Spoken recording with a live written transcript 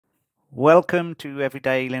Welcome to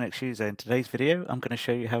Everyday Linux User. In today's video, I'm going to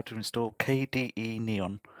show you how to install KDE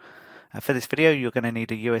Neon. For this video, you're going to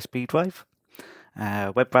need a USB drive,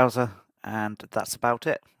 a web browser, and that's about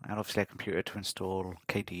it. And obviously a computer to install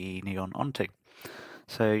KDE Neon onto.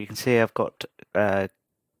 So you can see I've got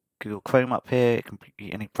Google Chrome up here. It can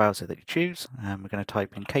be any browser that you choose. We're going to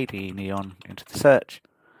type in KDE Neon into the search,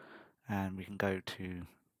 and we can go to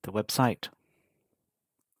the website.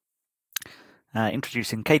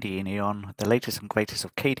 Introducing KDE Neon, the latest and greatest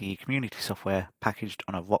of KDE community software packaged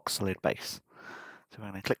on a rock-solid base. So we're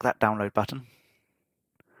going to click that download button.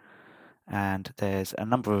 And there's a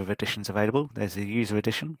number of editions available. There's a user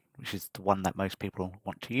edition, which is the one that most people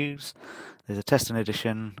want to use. There's a testing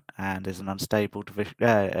edition, and there's an unstable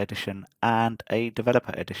edition, and a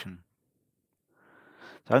developer edition.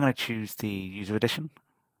 So I'm going to choose the user edition.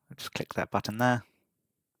 I'll just click that button there.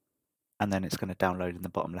 And then it's going to download in the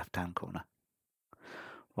bottom left-hand corner.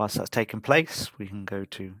 Whilst that's taking place, we can go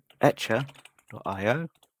to etcher.io.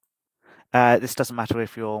 This doesn't matter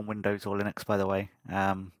if you're on Windows or Linux, by the way.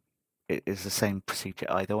 It is the same procedure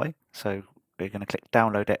either way. So we're going to click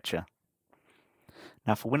Download Etcher.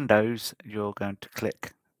 Now for Windows, you're going to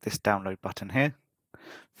click this download button here.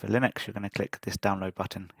 For Linux, you're going to click this download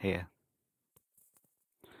button here.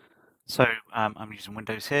 So I'm using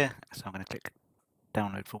Windows here, so I'm going to click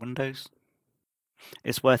Download for Windows.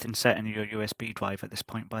 It's worth inserting your USB drive at this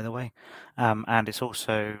point, by the way, and it's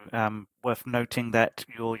also worth noting that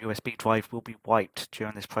your USB drive will be wiped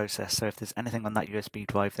during this process, so if there's anything on that USB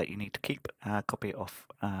drive that you need to keep, copy it off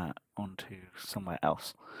onto somewhere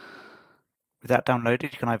else. With that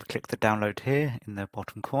downloaded, you can either click the download here in the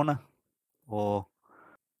bottom corner, or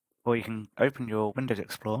you can open your Windows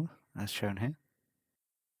Explorer, as shown here,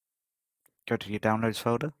 go to your Downloads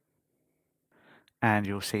folder, and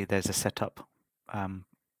you'll see there's a setup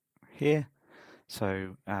here,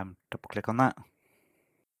 so double click on that,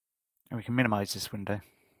 and we can minimize this window,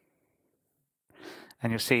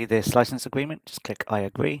 and you'll see this license agreement. Just click I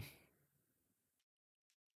agree.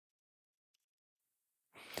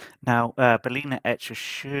 Now Berliner Etcher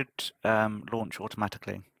should launch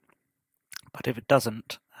automatically, but if it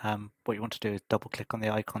doesn't, what you want to do is double click on the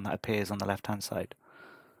icon that appears on the left hand side,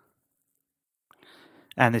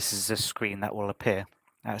 and this is a screen that will appear.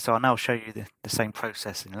 So I'll now show you the same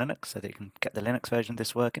process in Linux so that you can get the Linux version of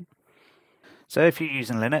this working. So if you're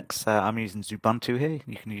using Linux, I'm using Ubuntu here.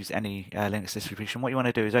 You can use any Linux distribution. What you want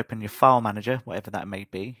to do is open your file manager, whatever that may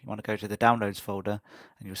be. You want to go to the Downloads folder,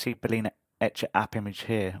 and you'll see Berliner Etcher app image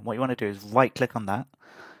here. What you want to do is right click on that.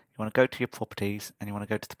 You want to go to your properties, and you want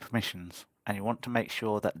to go to the permissions, and you want to make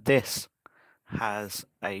sure that this has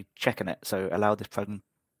a check in it. So allow this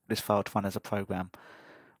file to run as a program.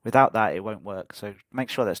 Without that, it won't work. So make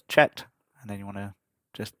sure that's checked, and then you want to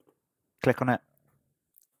just click on it,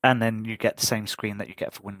 and then you get the same screen that you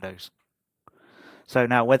get for Windows. So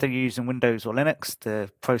now, whether you're using Windows or Linux, the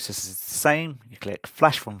process is the same. You click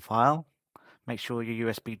Flash from File. Make sure your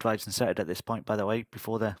USB drive's inserted at this point, by the way,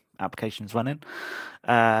 before the application's running.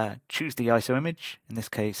 Choose the ISO image, in this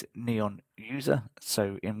case, Neon User.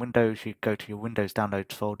 So in Windows, you go to your Windows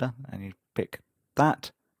Downloads folder, and you pick that.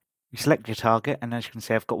 You select your target, and as you can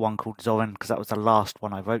see, I've got one called Zorin because that was the last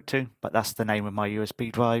one I wrote to, but that's the name of my USB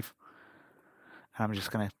drive. And I'm just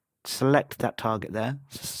going to select that target there.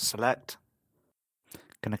 Select.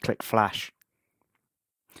 Going to click Flash.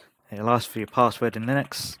 It'll ask for your password in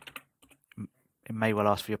Linux. It may well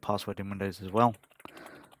ask for your password in Windows as well.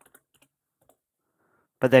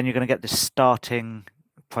 But then you're going to get this starting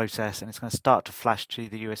process, and it's going to start to flash to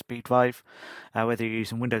the USB drive. Whether you're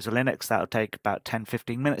using Windows or Linux, that'll take about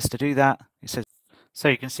 10-15 minutes to do that. It says, so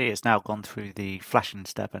you can see it's now gone through the flashing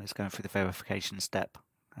step, and it's going through the verification step.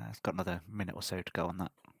 It's got another minute or so to go on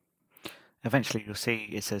that. Eventually you'll see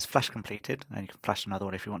it says flash completed, and you can flash another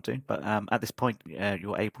one if you want to, but at this point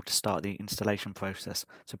you're able to start the installation process.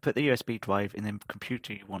 So put the USB drive in the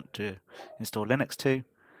computer you want to install Linux to,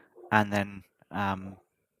 and then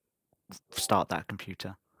start that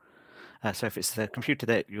computer. So if it's the computer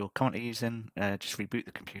that you're currently using, just reboot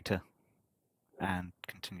the computer and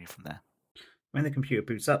continue from there. When the computer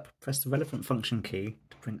boots up, press the relevant function key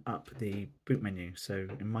to bring up the boot menu. So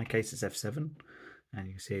in my case it's F7, and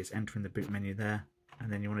you can see it's entering the boot menu there,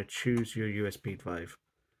 and then you want to choose your USB drive.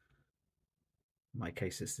 In my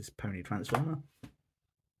case it's this Pony Transformer.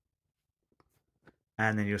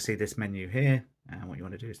 And then you'll see this menu here, and what you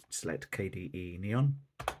want to do is select KDE Neon.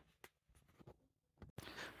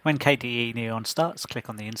 When KDE Neon starts, click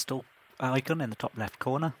on the install icon in the top left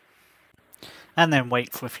corner, and then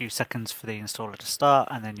wait for a few seconds for the installer to start,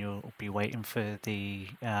 and then you'll be waiting for the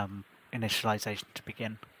initialization to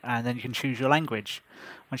begin. And then you can choose your language.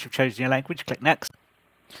 Once you've chosen your language, click Next.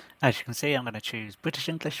 As you can see, I'm going to choose British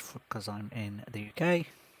English because I'm in the UK.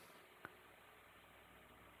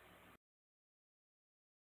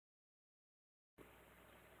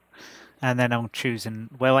 And then I'm choosing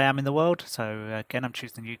where I am in the world. So again, I'm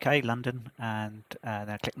choosing UK, London, and then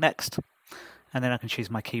I click Next. And then I can choose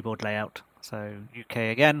my keyboard layout. So UK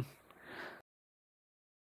again.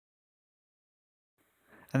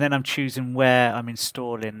 And then I'm choosing where I'm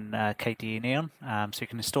installing KDE Neon. So you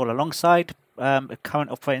can install alongside a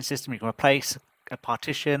current operating system. You can replace a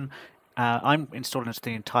partition. I'm installing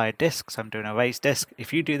the entire disk, so I'm doing a raised disk.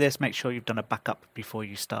 If you do this, make sure you've done a backup before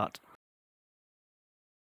you start.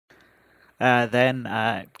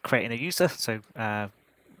 Then creating a user, so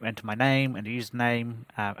enter my name and a username,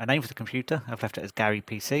 a name for the computer. I've left it as Gary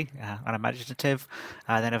PC, unimaginative.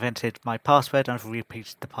 Then I've entered my password and I've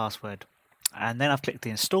repeated the password. And then I've clicked the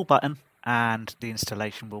install button and the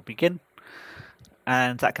installation will begin.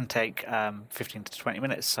 And that can take 15 to 20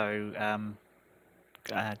 minutes, so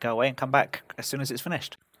go away and come back as soon as it's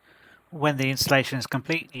finished. When the installation is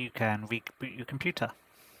complete, you can reboot your computer.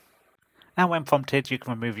 And when prompted, you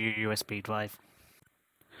can remove your USB drive.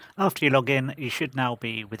 After you log in, you should now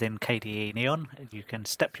be within KDE Neon. You can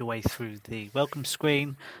step your way through the welcome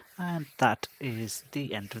screen, and that is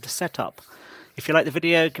the end of the setup. If you like the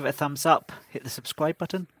video, give it a thumbs up, hit the subscribe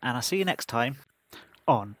button, and I'll see you next time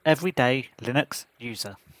on Everyday Linux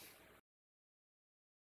User.